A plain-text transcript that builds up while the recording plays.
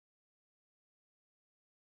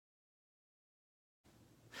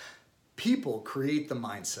People create the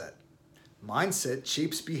mindset. Mindset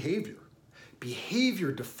shapes behavior.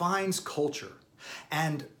 Behavior defines culture.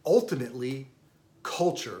 And ultimately,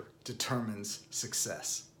 culture determines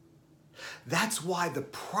success. That's why the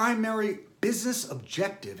primary business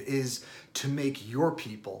objective is to make your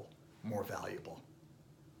people more valuable.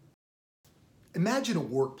 Imagine a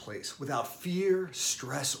workplace without fear,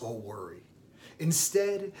 stress, or worry.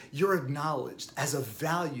 Instead, you're acknowledged as a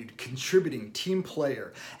valued, contributing team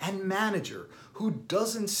player and manager who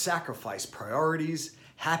doesn't sacrifice priorities,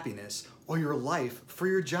 happiness, or your life for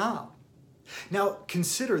your job. Now,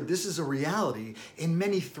 consider this is a reality in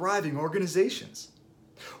many thriving organizations.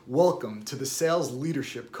 Welcome to the Sales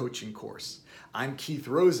Leadership Coaching course. I'm Keith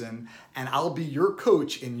Rosen, and I'll be your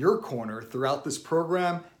coach in your corner throughout this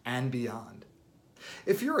program and beyond.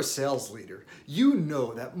 If you're a sales leader, you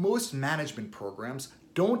know that most management programs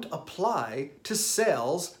don't apply to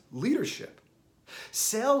sales leadership.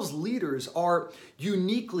 Sales leaders are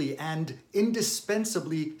uniquely and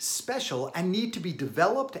indispensably special and need to be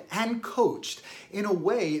developed and coached in a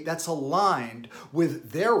way that's aligned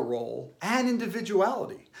with their role and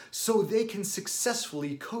individuality so they can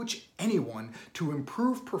successfully coach anyone to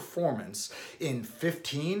improve performance in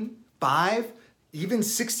 15, 5, even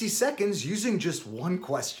 60 seconds using just one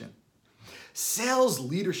question. Sales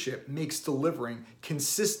leadership makes delivering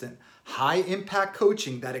consistent, high-impact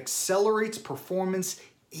coaching that accelerates performance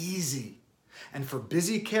easy. And for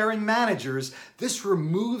busy, caring managers, this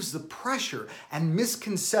removes the pressure and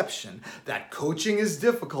misconception that coaching is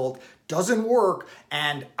difficult, doesn't work,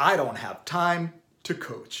 and I don't have time to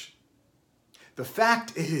coach. The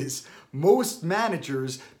fact is, most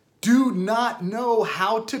managers do not know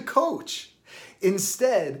how to coach.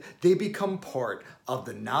 Instead, they become part of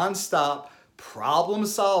the nonstop,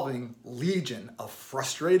 problem-solving legion of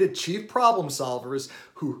frustrated chief problem solvers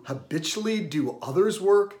who habitually do others'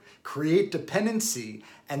 work, create dependency,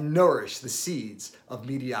 and nourish the seeds of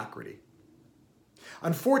mediocrity.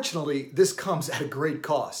 Unfortunately, this comes at a great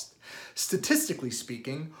cost. Statistically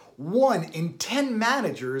speaking, 1 in 10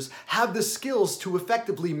 managers have the skills to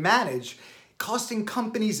effectively manage, costing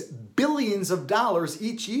companies billions of dollars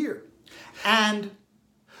each year. And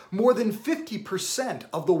more than 50%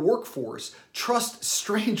 of the workforce trust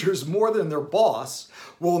strangers more than their boss,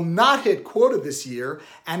 will not hit quota this year,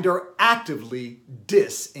 and are actively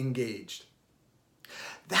disengaged.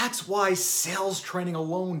 That's why sales training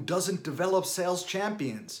alone doesn't develop sales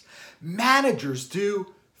champions. Managers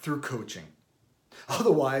do through coaching.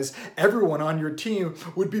 Otherwise, everyone on your team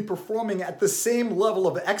would be performing at the same level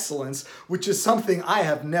of excellence, which is something I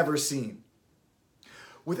have never seen.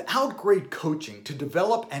 Without great coaching to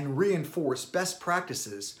develop and reinforce best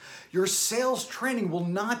practices, your sales training will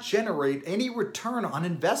not generate any return on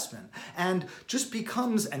investment and just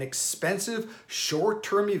becomes an expensive,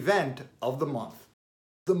 short-term event of the month.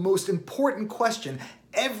 The most important question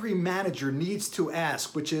every manager needs to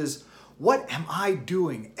ask, which is, what am I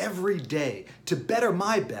doing every day to better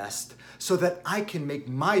my best so that I can make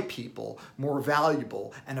my people more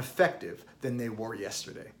valuable and effective than they were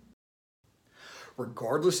yesterday?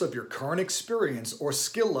 Regardless of your current experience or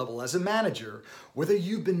skill level as a manager, whether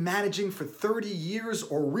you've been managing for 30 years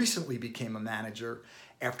or recently became a manager,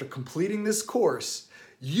 after completing this course,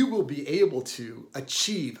 you will be able to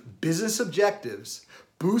achieve business objectives,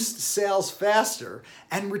 boost sales faster,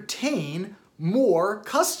 and retain more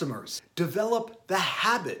customers. Develop the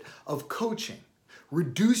habit of coaching.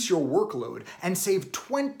 Reduce your workload and save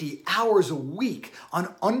 20 hours a week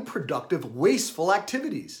on unproductive, wasteful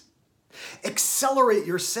activities. Accelerate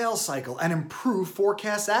your sales cycle and improve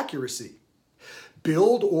forecast accuracy.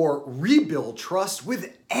 Build or rebuild trust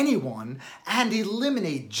with anyone and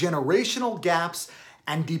eliminate generational gaps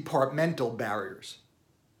and departmental barriers.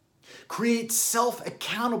 Create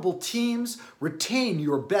self-accountable teams, retain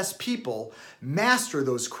your best people, master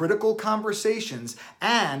those critical conversations,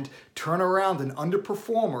 and turn around an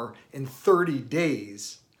underperformer in 30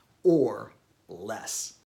 days or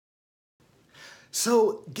less.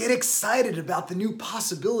 So get excited about the new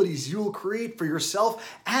possibilities you will create for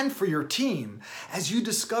yourself and for your team as you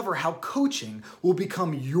discover how coaching will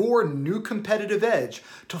become your new competitive edge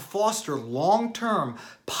to foster long-term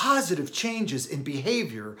positive changes in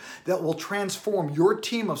behavior that will transform your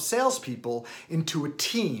team of salespeople into a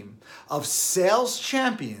team of sales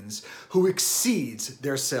champions who exceeds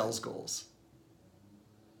their sales goals.